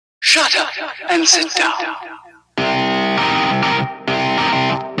Shut up and sit down.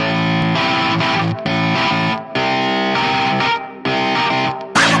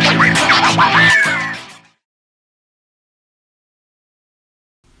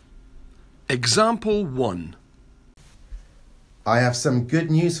 Example 1. I have some good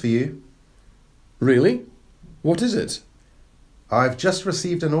news for you. Really? What is it? I've just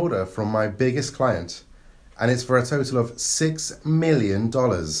received an order from my biggest client, and it's for a total of $6 million.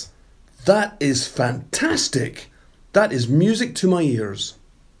 That is fantastic. That is music to my ears.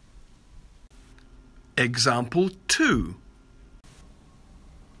 Example 2.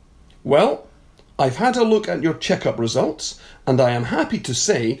 Well, I've had a look at your checkup results, and I am happy to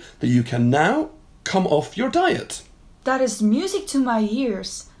say that you can now come off your diet. That is music to my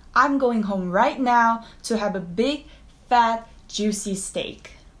ears. I'm going home right now to have a big, fat, juicy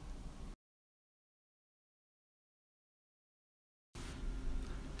steak.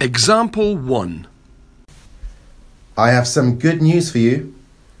 Example 1. I have some good news for you.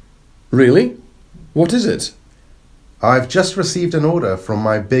 Really? What is it? I've just received an order from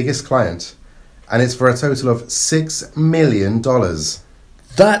my biggest client, and it's for a total of $6 million.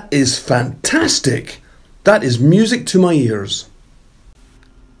 That is fantastic. That is music to my ears.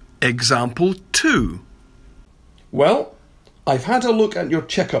 Example 2. Well, I've had a look at your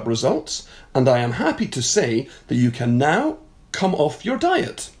checkup results, and I am happy to say that you can now come off your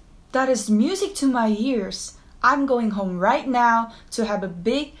diet. That is music to my ears. I'm going home right now to have a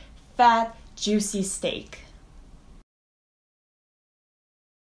big, fat, juicy steak.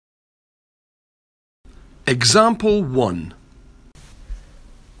 Example 1.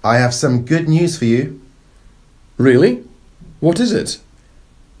 I have some good news for you. Really? What is it?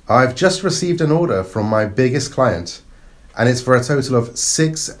 I've just received an order from my biggest client, and it's for a total of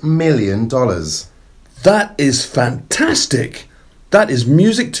 $6 million. That is fantastic. That is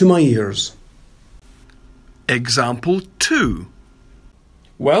music to my ears. Example 2.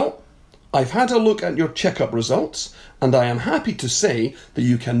 Well, I've had a look at your checkup results, and I am happy to say that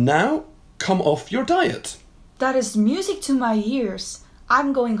you can now come off your diet. That is music to my ears.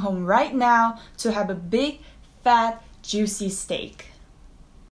 I'm going home right now to have a big, fat, juicy steak.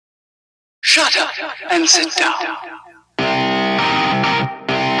 Shut up and sit down.